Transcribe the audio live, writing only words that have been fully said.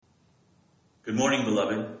Good morning,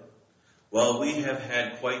 beloved. Well, we have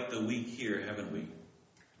had quite the week here, haven't we?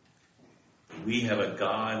 We have a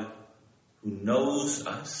God who knows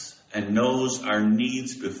us and knows our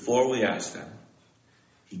needs before we ask them.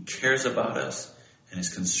 He cares about us and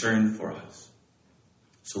is concerned for us.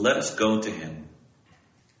 So let us go to Him.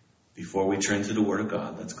 Before we turn to the Word of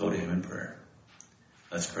God, let's go to Him in prayer.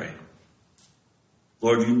 Let's pray.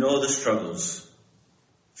 Lord, you know the struggles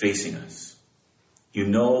facing us. You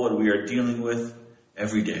know what we are dealing with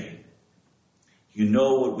every day. You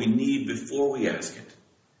know what we need before we ask it.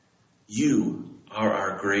 You are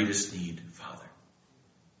our greatest need, Father.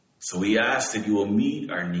 So we ask that you will meet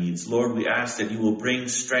our needs. Lord, we ask that you will bring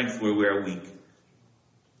strength where we are weak.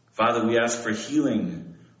 Father, we ask for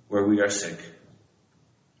healing where we are sick.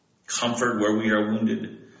 Comfort where we are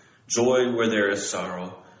wounded. Joy where there is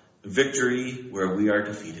sorrow. Victory where we are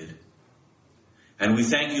defeated. And we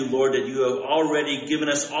thank you, Lord, that you have already given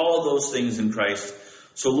us all those things in Christ.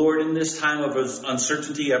 So, Lord, in this time of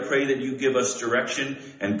uncertainty, I pray that you give us direction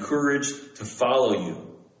and courage to follow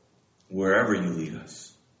you wherever you lead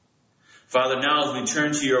us. Father, now as we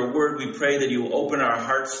turn to your word, we pray that you will open our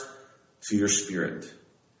hearts to your Spirit.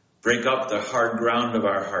 Break up the hard ground of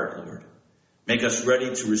our heart, Lord. Make us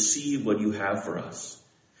ready to receive what you have for us,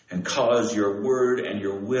 and cause your word and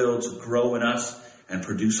your will to grow in us and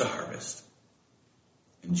produce a harvest.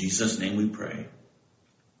 In Jesus' name we pray.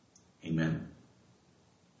 Amen.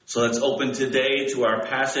 So let's open today to our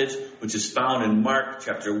passage, which is found in Mark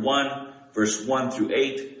chapter 1, verse 1 through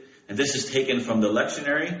 8. And this is taken from the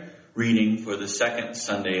lectionary reading for the second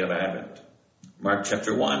Sunday of Advent. Mark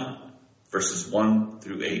chapter 1, verses 1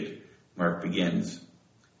 through 8. Mark begins.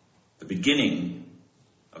 The beginning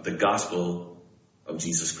of the gospel of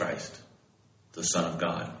Jesus Christ, the Son of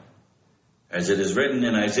God. As it is written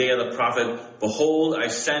in Isaiah the prophet, "Behold, I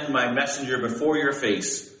send my messenger before your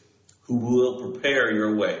face, who will prepare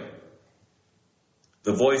your way."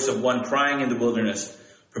 The voice of one crying in the wilderness,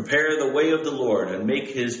 "Prepare the way of the Lord, and make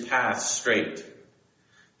his path straight."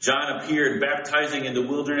 John appeared baptizing in the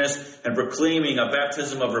wilderness and proclaiming a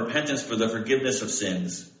baptism of repentance for the forgiveness of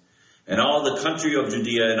sins. And all the country of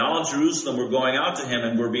Judea and all Jerusalem were going out to him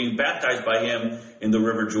and were being baptized by him in the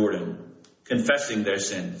river Jordan, confessing their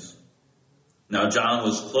sins. Now John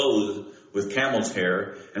was clothed with camel's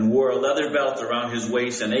hair and wore a leather belt around his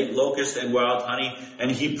waist and ate locusts and wild honey. And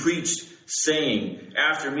he preached, saying,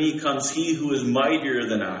 "After me comes he who is mightier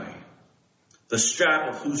than I, the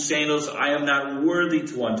strap of whose sandals I am not worthy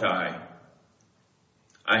to untie.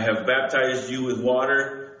 I have baptized you with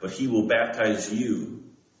water, but he will baptize you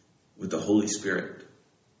with the Holy Spirit."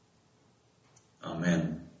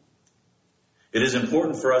 Amen. It is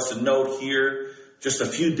important for us to note here just a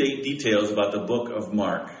few details about the book of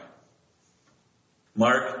Mark.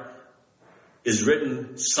 Mark is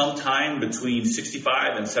written sometime between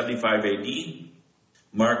 65 and 75 AD.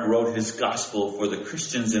 Mark wrote his gospel for the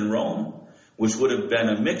Christians in Rome, which would have been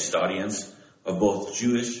a mixed audience of both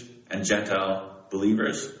Jewish and Gentile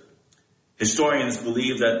believers. Historians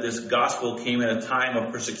believe that this gospel came at a time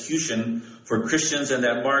of persecution for Christians and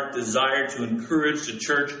that Mark desired to encourage the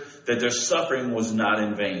church that their suffering was not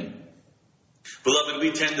in vain. Beloved,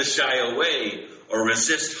 we tend to shy away or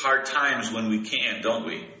resist hard times when we can, don't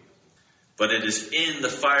we? But it is in the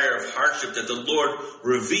fire of hardship that the Lord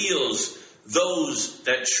reveals those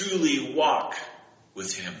that truly walk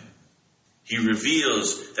with Him. He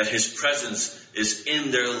reveals that His presence is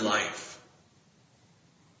in their life.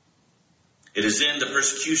 It is in the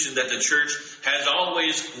persecution that the church has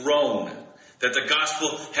always grown, that the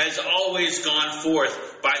gospel has always gone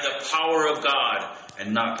forth by the power of God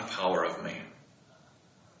and not the power of man.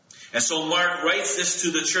 And so Mark writes this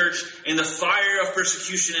to the church in the fire of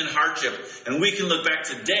persecution and hardship. And we can look back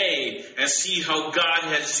today and see how God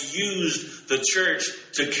has used the church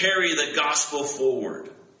to carry the gospel forward.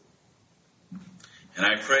 And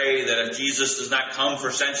I pray that if Jesus does not come for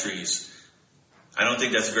centuries, I don't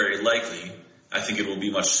think that's very likely. I think it will be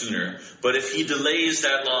much sooner. But if he delays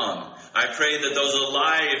that long, I pray that those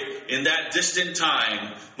alive in that distant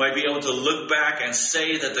time might be able to look back and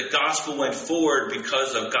say that the gospel went forward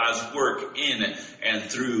because of God's work in and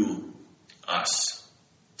through us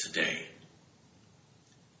today.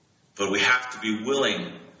 But we have to be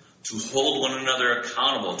willing to hold one another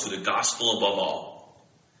accountable to the gospel above all,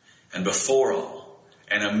 and before all,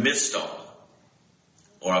 and amidst all,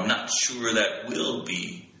 or I'm not sure that will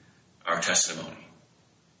be our testimony.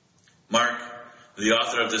 Mark, the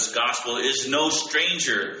author of this gospel, is no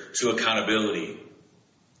stranger to accountability,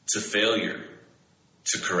 to failure,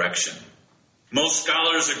 to correction. Most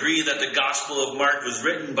scholars agree that the Gospel of Mark was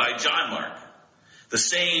written by John Mark, the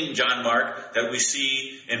same John Mark that we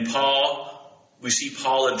see in Paul we see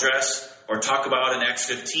Paul address or talk about in Acts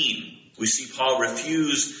 15. We see Paul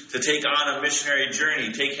refuse to take him on a missionary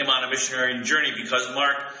journey because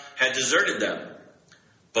Mark had deserted them.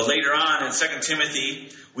 But later on in 2 Timothy,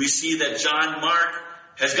 we see that John Mark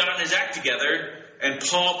has gotten his act together, and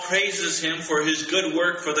Paul praises him for his good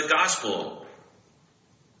work for the gospel.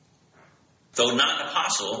 Though not an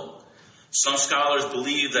apostle, some scholars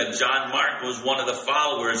believe that John Mark was one of the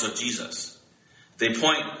followers of Jesus. They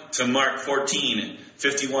point to Mark 14,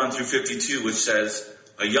 51 through 52, which says,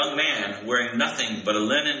 "A young man wearing nothing but a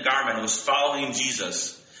linen garment was following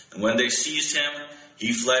Jesus, and when they seized him,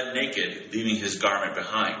 he fled naked, leaving his garment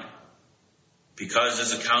behind." Because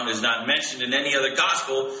this account is not mentioned in any other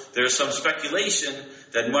gospel, there is some speculation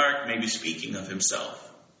that Mark may be speaking of himself.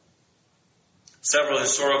 Several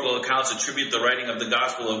historical accounts attribute the writing of the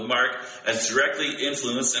Gospel of Mark as directly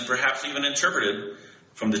influenced and perhaps even interpreted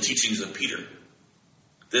from the teachings of Peter.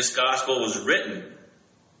 This gospel was written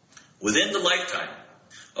within the lifetime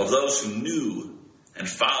of those who knew and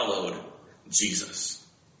followed Jesus.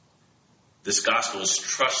 This gospel is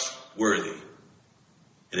trustworthy.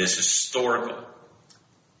 It is historical.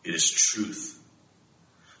 It is truth.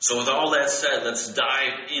 So with all that said, let's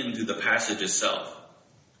dive into the passage itself.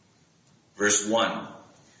 Verse 1.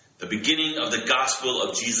 The beginning of the gospel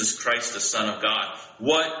of Jesus Christ, the Son of God.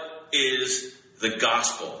 What is the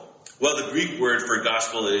gospel? Well, the Greek word for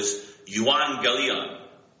gospel is euangelion,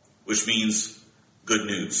 which means good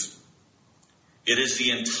news. It is the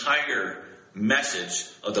entire message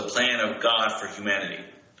of the plan of God for humanity.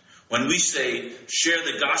 When we say share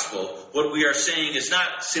the gospel, what we are saying is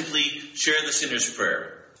not simply share the sinner's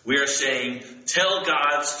prayer. We are saying tell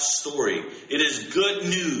God's story. It is good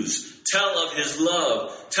news. Tell of his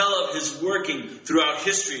love. Tell of his working throughout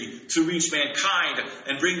history to reach mankind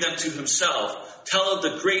and bring them to himself. Tell of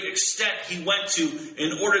the great extent he went to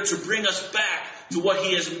in order to bring us back to what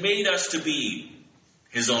he has made us to be,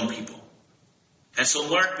 his own people. And so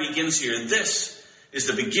Mark begins here. This is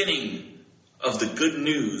the beginning of the good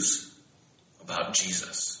news about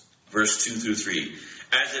Jesus. Verse 2 through 3.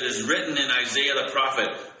 As it is written in Isaiah the prophet,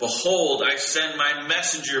 "Behold, I send my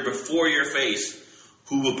messenger before your face,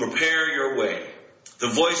 who will prepare your way. The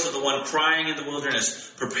voice of the one crying in the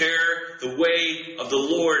wilderness, prepare the way of the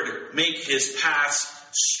Lord, make his paths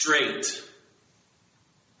straight."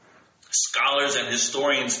 Scholars and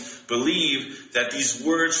historians believe that these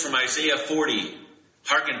words from Isaiah 40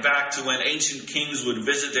 harken back to when ancient kings would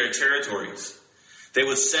visit their territories. They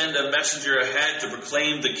would send a messenger ahead to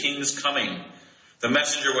proclaim the king's coming. The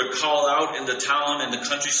messenger would call out in the town and the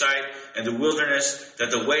countryside and the wilderness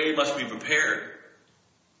that the way must be prepared,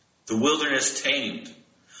 the wilderness tamed,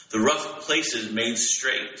 the rough places made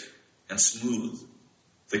straight and smooth.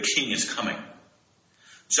 The king is coming.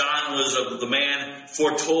 John was the man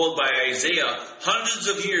foretold by Isaiah hundreds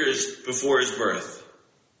of years before his birth.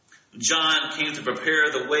 John came to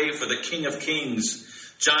prepare the way for the King of Kings.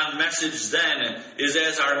 John's message then is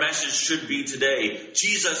as our message should be today.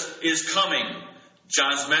 Jesus is coming.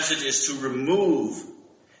 John's message is to remove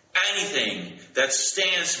anything that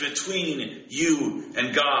stands between you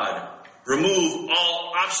and God. Remove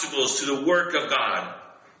all obstacles to the work of God.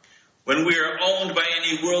 When we are owned by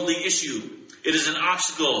any worldly issue, it is an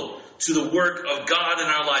obstacle to the work of God in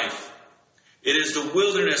our life. It is the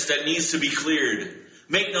wilderness that needs to be cleared.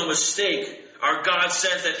 Make no mistake, our God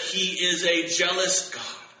says that he is a jealous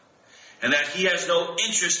God and that he has no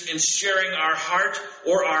interest in sharing our heart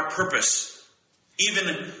or our purpose.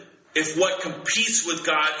 Even if what competes with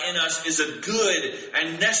God in us is a good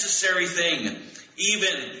and necessary thing,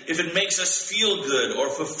 even if it makes us feel good or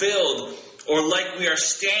fulfilled or like we are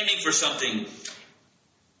standing for something,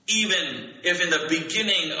 even if in the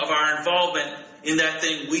beginning of our involvement in that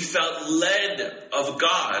thing we felt led of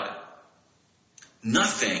God,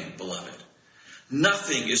 nothing, beloved,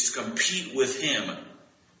 nothing is to compete with him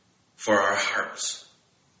for our hearts.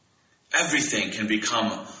 Everything can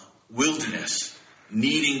become wilderness,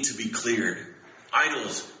 needing to be cleared,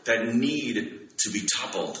 idols that need to be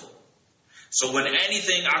toppled. So when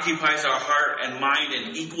anything occupies our heart and mind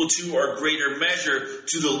in equal to or greater measure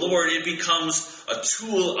to the Lord, it becomes a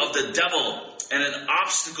tool of the devil and an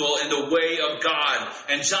obstacle in the way of God.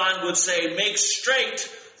 And John would say, make straight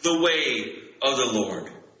the way of the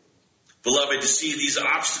Lord. Beloved, to see these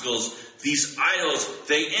obstacles, these idols,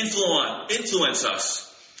 they influence us.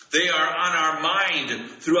 They are on our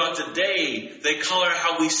mind throughout the day. They color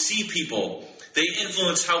how we see people. They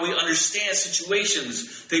influence how we understand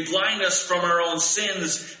situations. They blind us from our own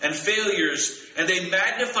sins and failures. And they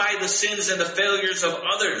magnify the sins and the failures of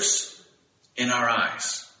others in our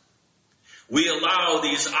eyes. We allow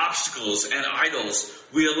these obstacles and idols.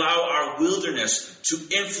 We allow our wilderness to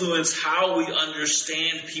influence how we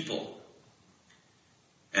understand people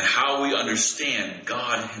and how we understand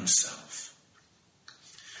God himself.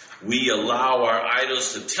 We allow our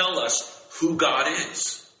idols to tell us who God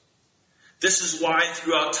is. This is why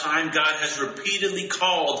throughout time God has repeatedly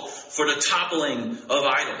called for the toppling of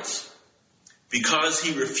idols. Because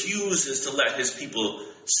he refuses to let his people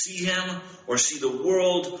see him or see the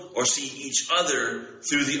world or see each other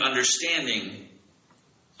through the understanding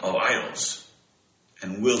of idols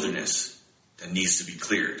and wilderness that needs to be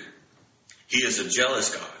cleared. He is a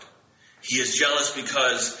jealous God. He is jealous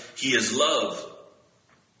because he is love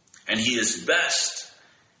and he is best,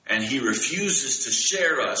 and he refuses to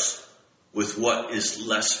share us with what is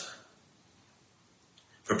lesser.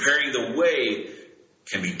 Preparing the way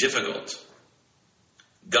can be difficult.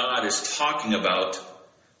 God is talking about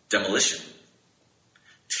demolition,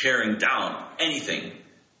 tearing down anything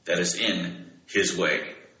that is in his way.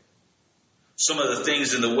 Some of the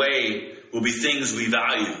things in the way will be things we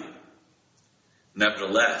value.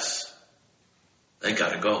 Nevertheless, they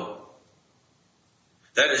got to go.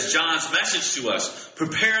 That is John's message to us.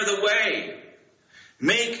 Prepare the way.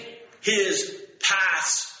 Make his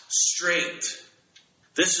paths straight.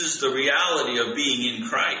 This is the reality of being in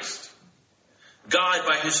Christ. God,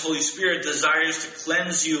 by his Holy Spirit, desires to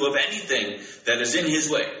cleanse you of anything that is in his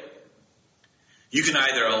way. You can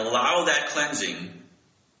either allow that cleansing,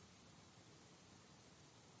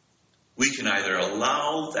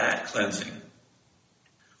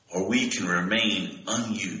 or we can remain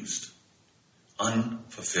unused,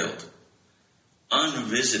 unfulfilled,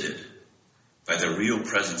 unvisited by the real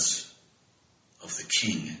presence of the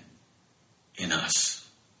King in us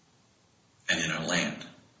and in our land.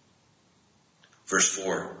 Verse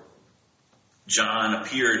 4, John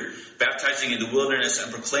appeared baptizing in the wilderness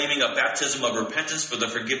and proclaiming a baptism of repentance for the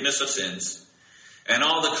forgiveness of sins. And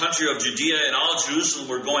all the country of Judea and all Jerusalem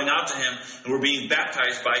were going out to him and were being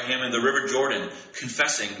baptized by him in the river Jordan,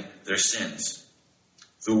 confessing their sins.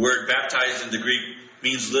 The word baptized in the Greek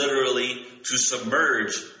means literally to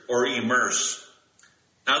submerge or immerse.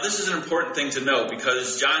 Now this is an important thing to note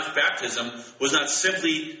because John's baptism was not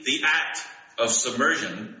simply the act of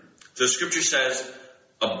submersion. The scripture says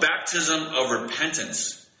a baptism of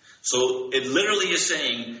repentance. So it literally is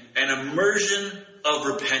saying an immersion of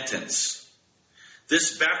repentance.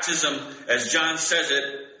 This baptism, as John says it,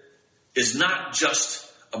 is not just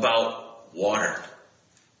about water.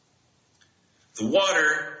 The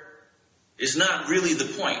water is not really the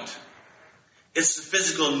point. It's the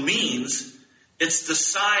physical means. It's the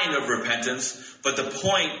sign of repentance, but the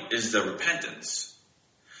point is the repentance.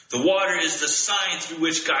 The water is the sign through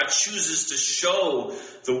which God chooses to show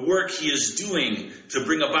the work he is doing to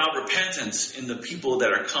bring about repentance in the people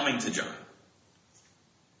that are coming to John.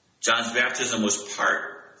 John's baptism was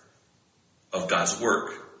part of God's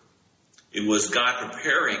work. It was God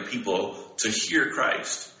preparing people to hear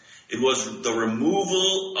Christ. It was the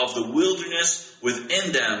removal of the wilderness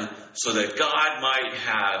within them so that God might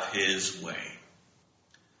have his way.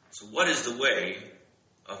 So what is the way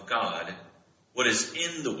of God? What is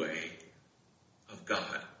in the way of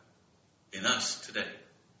God in us today?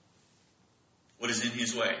 What is in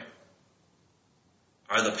his way?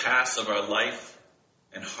 Are the paths of our life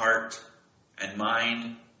and heart and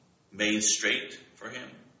mind made straight for him?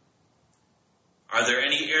 Are there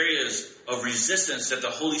any areas of resistance that the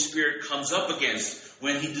Holy Spirit comes up against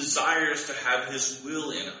when he desires to have his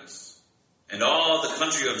will in us? And all the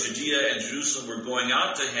country of Judea and Jerusalem were going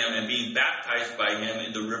out to him and being baptized by him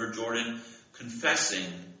in the river Jordan, confessing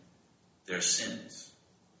their sins.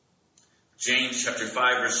 James chapter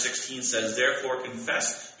 5 verse 16 says, "Therefore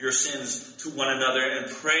confess your sins to one another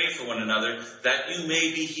and pray for one another that you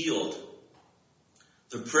may be healed.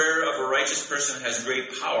 The prayer of a righteous person has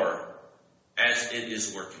great power as it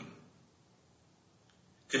is working."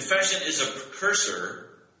 Confession is a precursor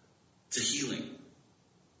to healing.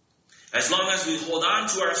 As long as we hold on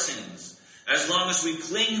to our sins, as long as we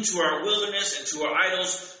cling to our wilderness and to our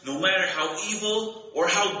idols, no matter how evil or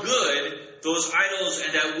how good those idols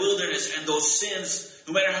and that wilderness and those sins,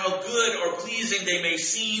 no matter how good or pleasing they may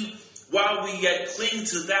seem, while we yet cling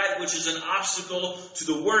to that which is an obstacle to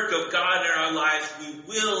the work of God in our lives, we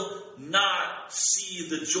will not see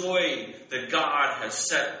the joy that God has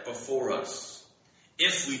set before us.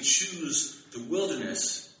 If we choose the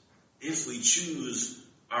wilderness, if we choose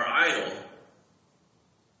our idol,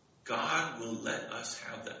 God will let us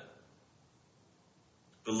have that.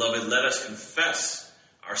 Beloved, let us confess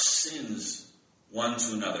our sins one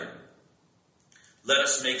to another. Let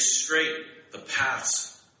us make straight the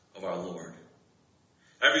paths of our Lord.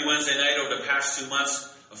 Every Wednesday night over the past 2 months,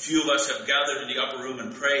 a few of us have gathered in the upper room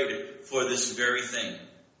and prayed for this very thing,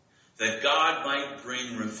 that God might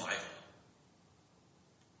bring revival.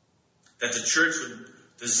 That the church would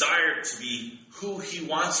desire to be who He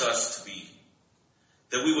wants us to be.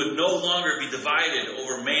 That we would no longer be divided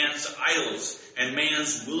over man's idols and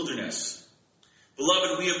man's wilderness.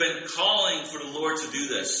 Beloved, we have been calling for the Lord to do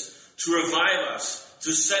this, to revive us,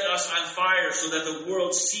 to set us on fire so that the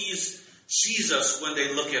world sees Jesus when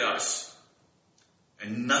they look at us.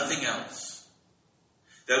 And nothing else.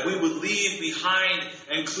 That we would leave behind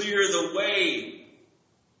and clear the way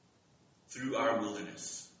through our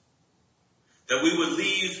wilderness. That we would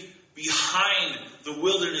leave behind the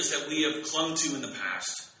wilderness that we have clung to in the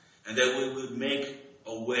past. And that we would make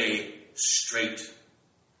a way straight.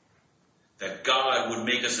 That God would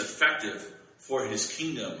make us effective for His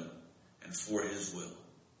kingdom and for His will.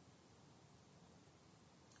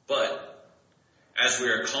 But as we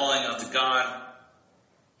are calling out to God,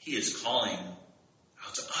 He is calling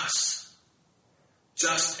out to us,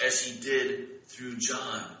 just as He did through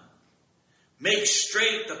John. Make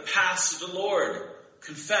straight the paths of the Lord.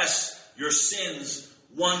 Confess your sins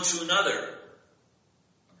one to another.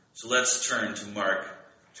 So let's turn to Mark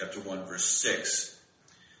chapter 1, verse 6.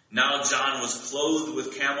 Now John was clothed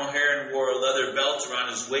with camel hair and wore a leather belt around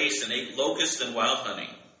his waist and ate locusts and wild honey.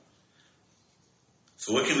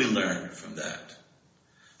 So what can we learn from that?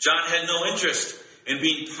 John had no interest in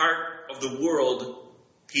being part of the world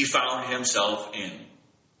he found himself in.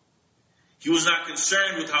 He was not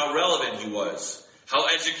concerned with how relevant he was, how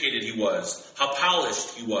educated he was, how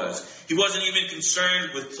polished he was. He wasn't even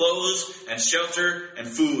concerned with clothes and shelter and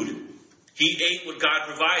food. He ate what God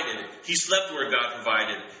provided. He slept where God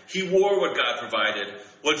provided. He wore what God provided.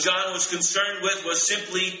 What John was concerned with was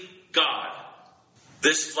simply God.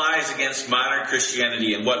 This flies against modern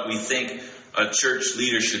Christianity and what we think a church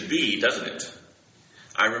leader should be, doesn't it?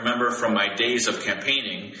 I remember from my days of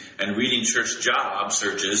campaigning and reading church job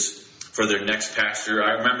searches for their next pastor,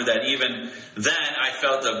 I remember that even then I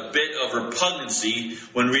felt a bit of repugnancy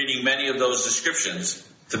when reading many of those descriptions.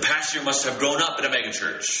 The pastor must have grown up in a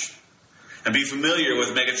megachurch and be familiar with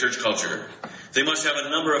megachurch culture. They must have a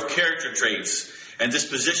number of character traits and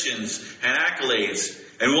dispositions and accolades,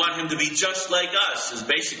 and we want him to be just like us, is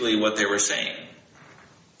basically what they were saying.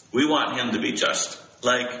 We want him to be just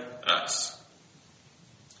like us.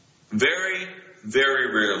 Very,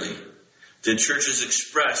 very rarely did churches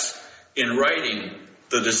express in writing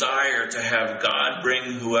the desire to have God bring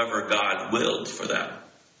whoever God willed for them.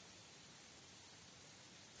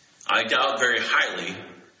 I doubt very highly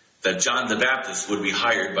that John the Baptist would be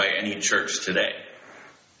hired by any church today.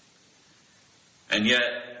 And yet,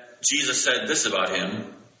 Jesus said this about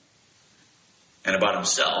him and about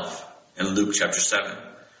himself in Luke chapter 7.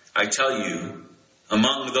 I tell you,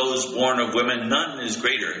 among those born of women, none is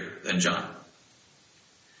greater than John.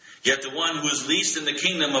 Yet the one who is least in the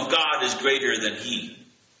kingdom of God is greater than he.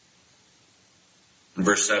 In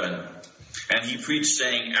verse 7, and he preached,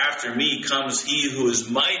 saying, after me comes he who is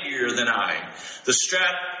mightier than I, the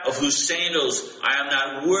strap of whose sandals I am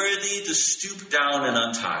not worthy to stoop down and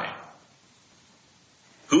untie.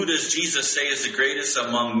 Who does Jesus say is the greatest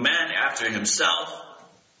among men after himself?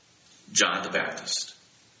 John the Baptist.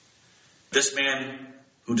 This man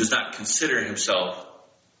who does not consider himself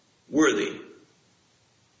worthy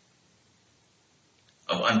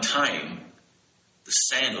of untying the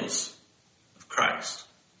sandals of Christ.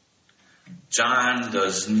 John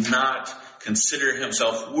does not consider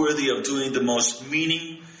himself worthy of doing the most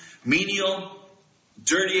menial,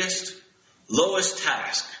 dirtiest, lowest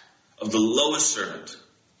task of the lowest servant.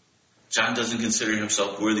 John doesn't consider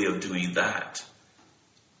himself worthy of doing that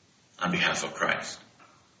on behalf of Christ.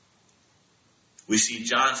 We see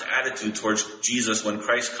John's attitude towards Jesus when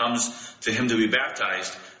Christ comes to him to be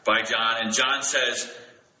baptized by John. And John says,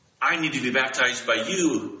 I need to be baptized by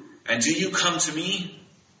you. And do you come to me?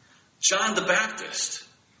 John the Baptist,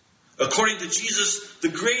 according to Jesus, the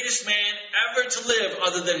greatest man ever to live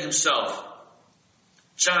other than himself.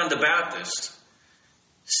 John the Baptist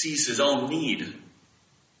sees his own need.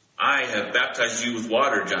 I have baptized you with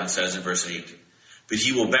water, John says in verse 8. But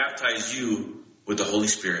he will baptize you with the Holy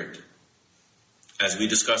Spirit. As we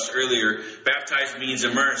discussed earlier, baptize means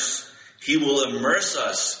immerse. He will immerse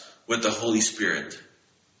us with the Holy Spirit.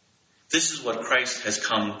 This is what Christ has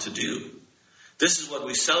come to do. This is what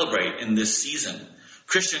we celebrate in this season.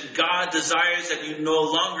 Christian, God desires that you no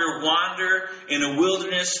longer wander in a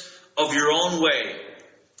wilderness of your own way.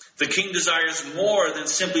 The King desires more than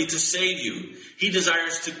simply to save you. He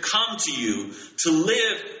desires to come to you, to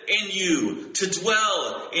live in you, to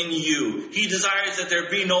dwell in you. He desires that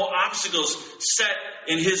there be no obstacles set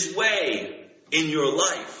in his way in your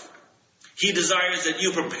life. He desires that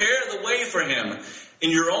you prepare the way for him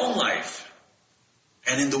in your own life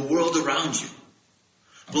and in the world around you.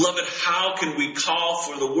 Beloved, how can we call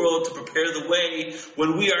for the world to prepare the way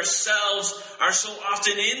when we ourselves are so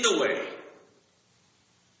often in the way?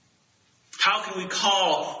 How can we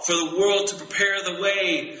call for the world to prepare the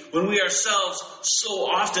way when we ourselves so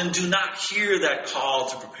often do not hear that call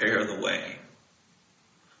to prepare the way?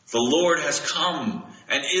 The Lord has come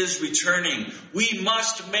and is returning. We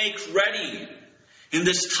must make ready. In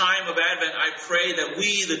this time of Advent, I pray that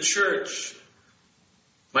we, the church,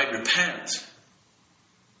 might repent.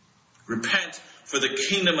 Repent, for the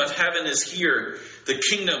kingdom of heaven is here. The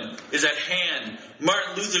kingdom is at hand.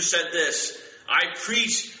 Martin Luther said this: I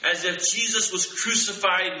preach as if Jesus was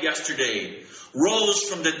crucified yesterday, rose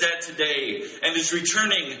from the dead today, and is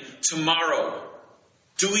returning tomorrow.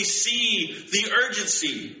 Do we see the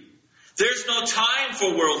urgency? There's no time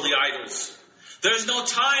for worldly idols. There's no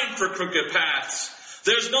time for crooked paths.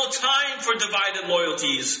 There's no time for divided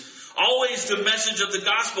loyalties. Always the message of the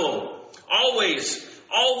gospel. Always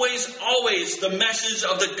the message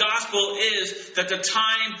of the gospel is that the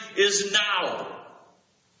time is now.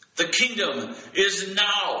 The kingdom is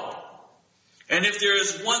now. And if there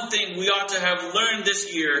is one thing we ought to have learned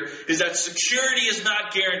this year, is that security is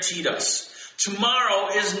not guaranteed us. Tomorrow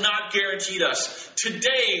is not guaranteed us.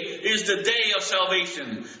 Today is the day of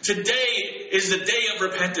salvation. Today is the day of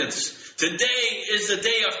repentance. Today is the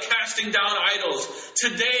day of casting down idols.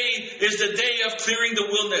 Today is the day of clearing the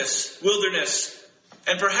wilderness.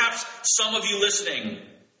 And perhaps some of you listening,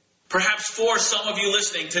 perhaps for some of you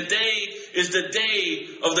listening, today is the day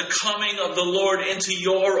of the coming of the Lord into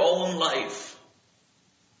your own life.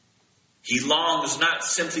 He longs not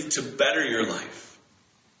simply to better your life.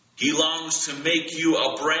 He longs to make you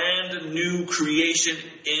a brand new creation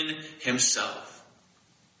in himself.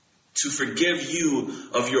 To forgive you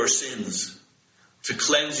of your sins. To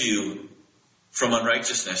cleanse you from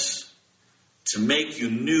unrighteousness. To make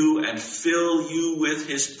you new and fill you with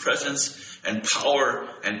his presence and power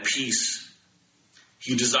and peace.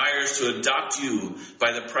 He desires to adopt you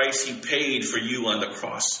by the price he paid for you on the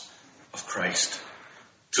cross of Christ.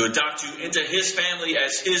 To adopt you into his family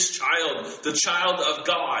as his child, the child of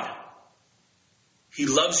God. He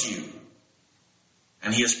loves you.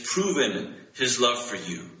 And he has proven his love for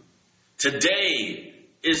you. Today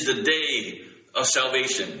is the day of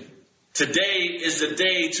salvation. Today is the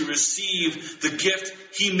day to receive the gift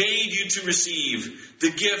he made you to receive.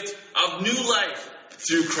 The gift of new life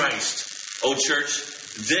through Christ. Oh church,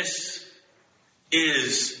 this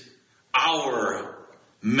is our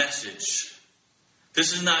message.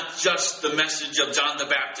 This is not just the message of John the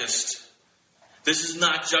Baptist. This is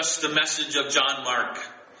not just the message of John Mark.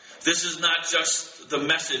 This is not just the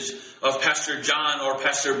message of Pastor John or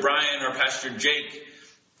Pastor Brian or Pastor Jake.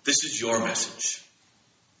 This is your message.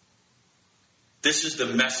 This is the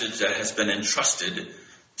message that has been entrusted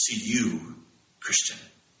to you, Christian.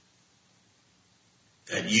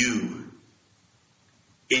 That you,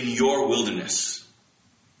 in your wilderness,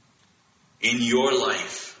 in your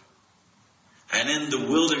life, and in the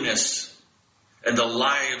wilderness and the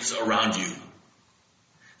lives around you,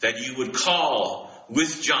 that you would call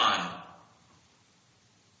with John,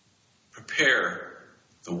 prepare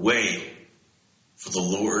the way for the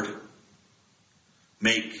Lord.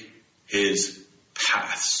 Make his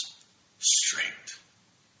paths straight.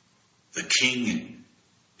 The King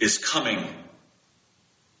is coming.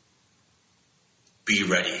 Be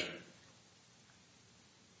ready.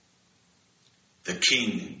 The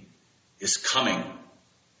King is coming.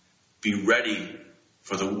 Be ready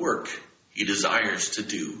for the work he desires to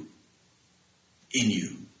do in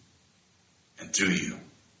you and through you.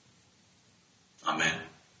 Amen.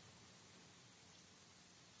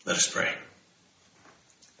 Let us pray.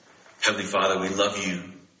 Heavenly Father, we love you.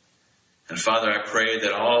 And Father, I pray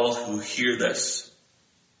that all who hear this,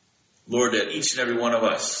 Lord, that each and every one of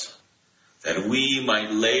us, that we might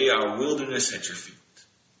lay our wilderness at your feet.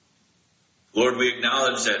 Lord, we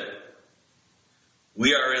acknowledge that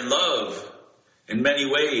we are in love. In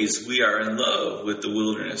many ways, we are in love with the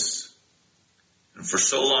wilderness. And for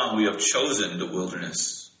so long, we have chosen the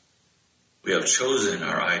wilderness. We have chosen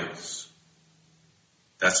our idols.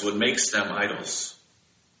 That's what makes them idols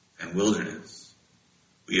and wilderness.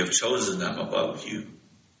 We have chosen them above you.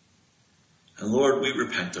 And Lord, we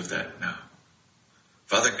repent of that now.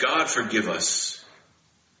 Father God, forgive us.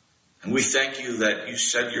 And we thank you that you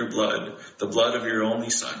shed your blood, the blood of your only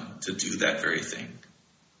Son, to do that very thing,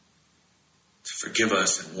 to forgive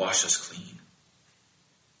us and wash us clean.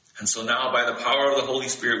 And so now, by the power of the Holy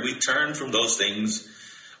Spirit, we turn from those things.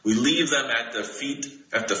 We leave them at the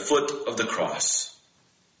foot of the cross.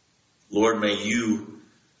 Lord, may you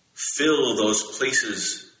fill those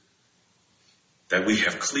places that we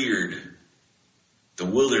have cleared, the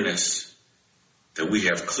wilderness that we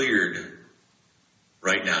have cleared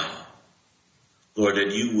right now. Lord,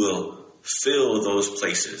 that you will fill those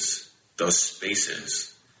places, those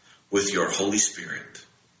spaces, with your Holy Spirit.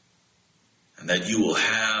 And that you will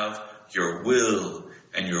have your will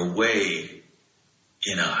and your way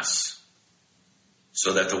in us,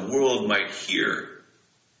 so that the world might hear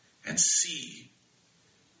and see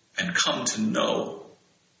and come to know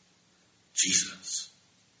Jesus.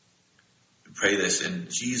 We pray this in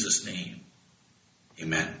Jesus' name.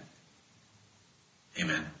 Amen.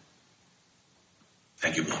 Amen.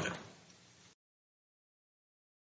 Thank you, beloved.